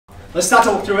let's start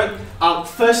to walk through it.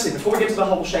 Firstly, before we get to the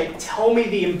whole shape, tell me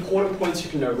the important points you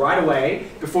can know right away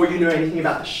before you know anything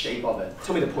about the shape of it.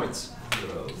 Tell me the points.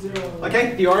 0.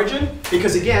 Okay, the origin,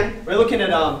 because again, we're looking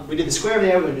at, we did the square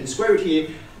there, we're going to do the square root here.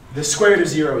 The square root of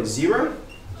 0 is 0.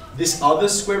 This other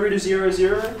square root of 0 is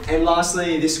 0. And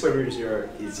lastly, this square root of 0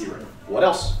 is 0. What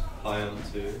else? Pi on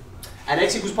 2. At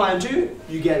x equals pi on 2,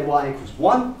 you get y equals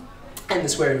 1. And the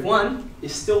square root of 1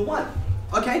 is still 1.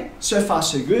 Okay, so far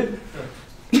so good.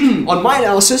 On my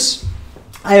analysis,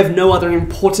 I have no other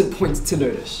important points to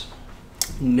notice.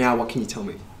 Now what can you tell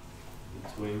me?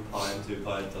 Between pi and 2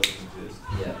 pi doesn't exist.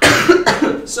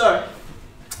 Yeah. So,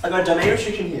 I got a domain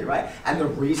restriction here, right? And the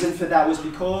reason for that was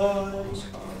because...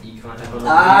 You can't have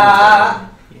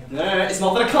no, it's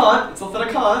not that I can't. It's not that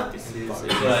I can't. It's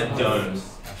that I don't.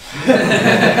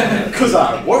 Because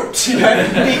I won't, you know?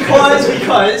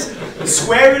 Because the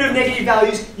square root of negative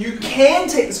values, you can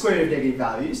take the square root of negative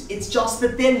values, it's just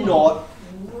that they're not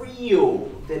real.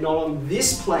 They're not on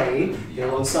this plane,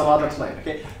 they're on some other plane,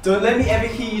 okay? Don't let me ever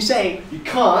hear you saying, you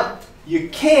can't, you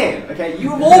can, okay?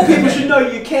 You of all people should know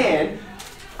you can,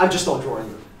 I'm just not drawing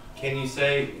them. Can you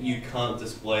say you can't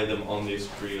display them on this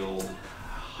real?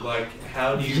 Like,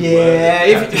 how do you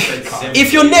Yeah,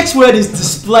 if your next word is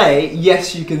display,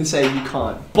 yes, you can say you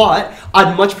can't. But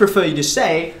I'd much prefer you to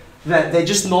say that they're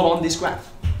just not on this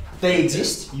graph. They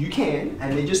exist, you can,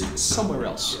 and they're just somewhere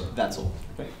else. That's all.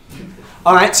 Okay.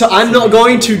 All right, so I'm not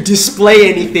going to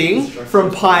display anything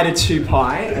from pi to 2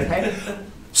 pi. Okay.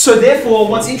 So therefore,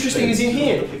 what's interesting is in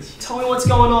here. Tell me what's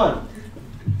going on.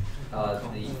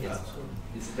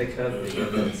 It's the curve of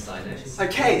the sin x.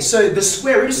 Okay, so the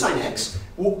square root of sin x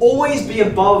will always be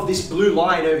above this blue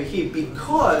line over here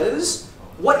because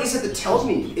what is it that tells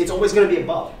me it's always going to be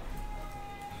above?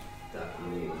 That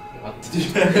rule.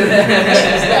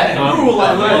 That rule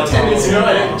I learned 10 minutes ago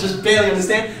and I just barely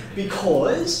understand.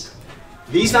 Because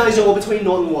these values are all between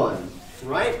 0 and 1,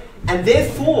 right? And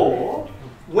therefore,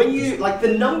 when you, like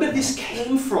the number this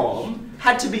came from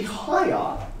had to be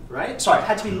higher, right? Sorry,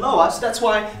 had to be lower, so that's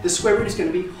why the square root is going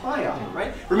to be higher,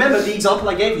 right? Remember, the example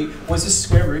I gave you was the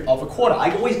square root of a quarter.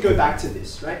 I always go back to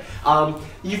this, right?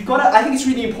 You've got to, I think it's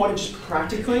really important just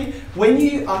practically, when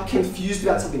you are confused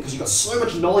about something because you've got so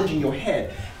much knowledge in your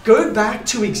head, go back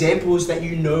to examples that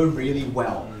you know really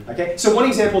well, okay? So one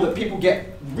example that people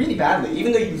get really badly,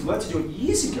 even though you've learned to do it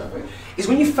years ago, is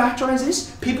when you factorize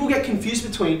this, people get confused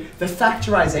between the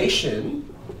factorization,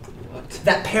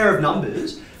 that pair of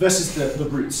numbers, versus the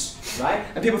roots, right?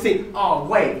 And people think, oh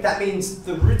wait, that means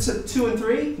the roots are 2 and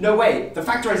 3? No wait, the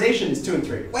factorization is 2 and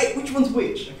 3. Wait, which one's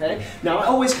which, okay? Now I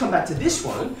always come back to this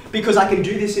one because I can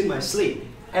do this in my sleep.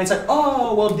 And it's like,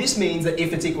 oh, well this means that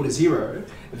if it's equal to 0,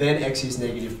 then x is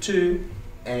 -2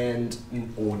 and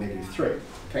or -3,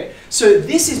 okay? So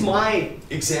this is my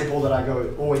example that I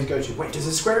always go to. Wait, does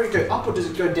the square root go up or does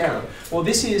it go down? Well,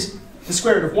 this is the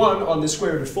square root of 1 on the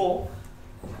square root of 4,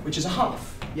 which is a half.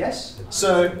 Yes?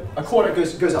 So a quarter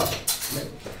goes up. Okay?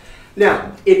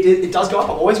 Now, it does go up.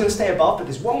 I'm always going to stay above, but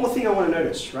there's one more thing I want to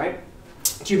notice, right?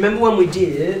 Do you remember when we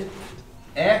did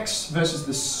x versus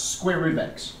the square root of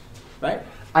x, right?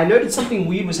 I noted something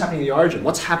weird was happening at the origin.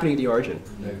 What's happening at the origin?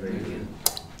 No gradient.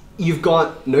 You've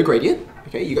got no gradient.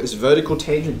 Okay, you've got this vertical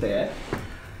tangent there.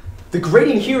 The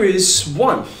gradient here is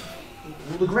 1.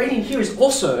 Well, the gradient here is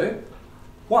also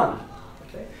 1.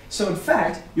 Okay? So in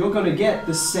fact, you're going to get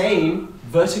the same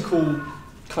vertical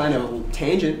kind of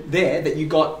tangent there that you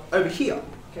got over here.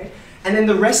 Okay? And then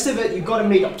the rest of it, you've got to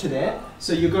meet up to there.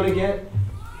 So you're going to get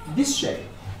this shape.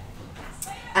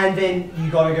 And then you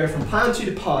got to go from pi on 2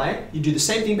 to pi. You do the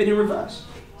same thing but in reverse.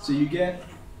 So you get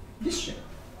this shape.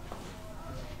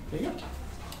 There you go.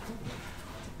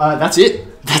 That's it.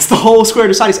 That's the whole square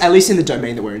root of sin x, at least in the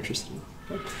domain that we're interested in.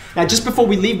 Okay. Now, just before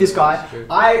we leave this guy,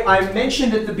 I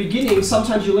mentioned at the beginning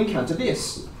sometimes you'll encounter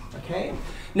this. Okay.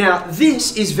 Now,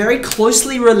 this is very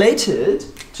closely related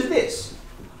to this.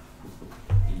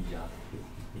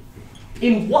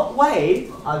 In what way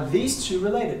are these two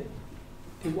related?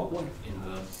 In what way?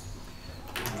 Inverse.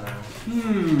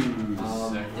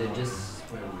 They're just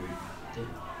square root.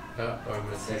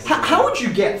 How would you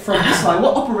get from this line?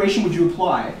 What operation would you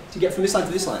apply to get from this line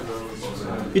to this line?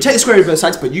 You take the square root of both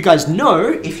sides, but you guys know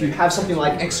if you have something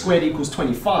like x squared equals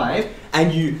 25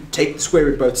 and you take the square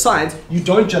root of both sides, you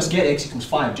don't just get x equals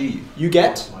 5, do you? You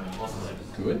get?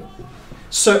 Good.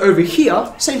 So over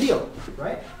here, same deal,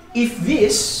 right? If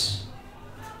this,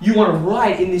 you want to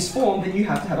write in this form, then you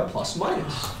have to have a plus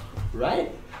minus,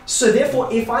 right? So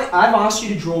therefore, if I've asked you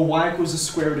to draw y equals the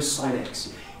square root of sin x,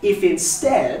 if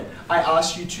instead I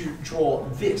ask you to draw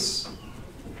this,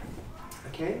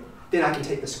 okay, then I can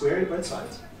take the square root of both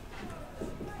sides.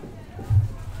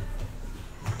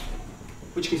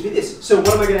 which gives me this. So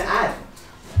what am I going to add?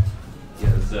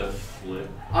 Yeah, is that flip?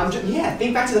 Yeah,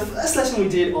 think back to the first lesson we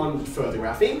did on further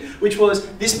graphing, which was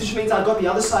this, which means I've got the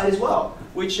other side as well,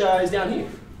 which is down here.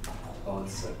 Oh,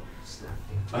 it's so snappy.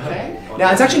 Okay.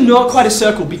 Now it's actually not quite a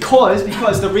circle because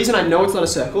the reason I know it's not a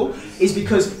circle is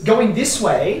because going this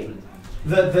way,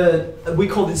 we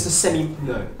call this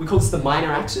we call this the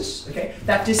minor axis. Okay.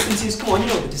 That distance is, come on, you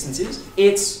know what the distance is.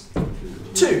 It's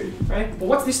 2, right? Well,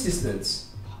 what's this distance?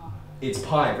 It's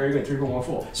pi. Very good.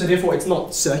 3.14. So therefore, it's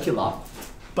not circular,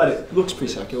 but it looks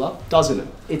pretty circular, doesn't it?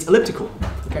 It's elliptical.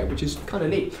 Okay, which is kind of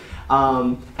neat.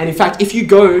 And in fact, if you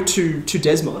go to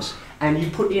Desmos and you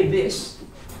put in this,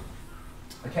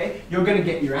 okay, you're going to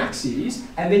get your axes,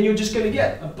 and then you're just going to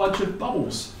get a bunch of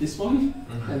bubbles. This one,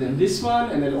 and then this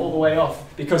one, and then all the way off,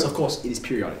 because of course it is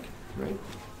periodic, right?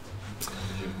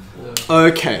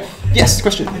 Okay. Yes,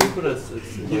 question. Can you put a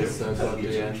circle at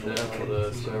the end there for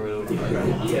the square root of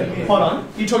pi? Hold on.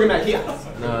 You talking about here?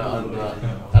 No,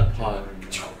 at pi.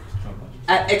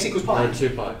 At x equals pi? 2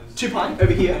 pi. 2 pi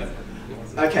over here?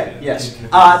 Okay, yes.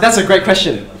 That's a great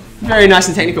question. Very nice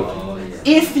and technical.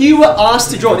 If you were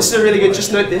asked to draw, this is a really good,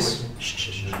 just note this.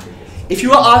 If you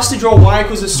were asked to draw y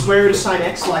equals the square root of sine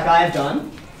x like I have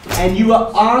done, and you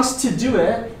were asked to do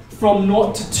it from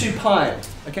 0 to 2 pi,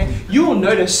 okay, you will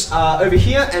notice over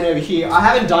here and over here, I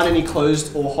haven't done any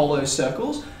closed or hollow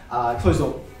circles, closed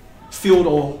or filled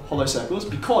or hollow circles,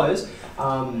 because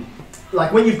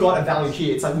like when you've got a value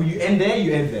here, it's like, well, you end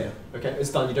there, okay, it's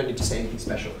done, you don't need to say anything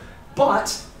special. But,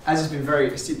 as has been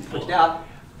very astutely pointed out,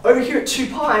 over here at 2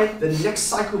 pi, the next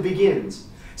cycle begins.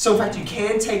 So in fact, you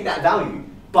can take that value,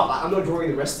 but I'm not drawing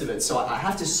the rest of it, so I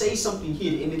have to say something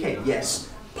here to indicate, yes,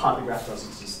 part of the graph does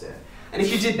exist there. And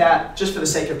if you did that, just for the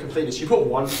sake of completeness, you put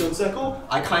one filled circle,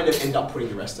 I kind of end up putting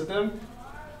the rest of them,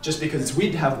 just because it's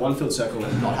weird to have one filled circle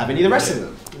and not have any of the rest of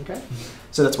them, okay?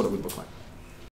 So that's what it would look like.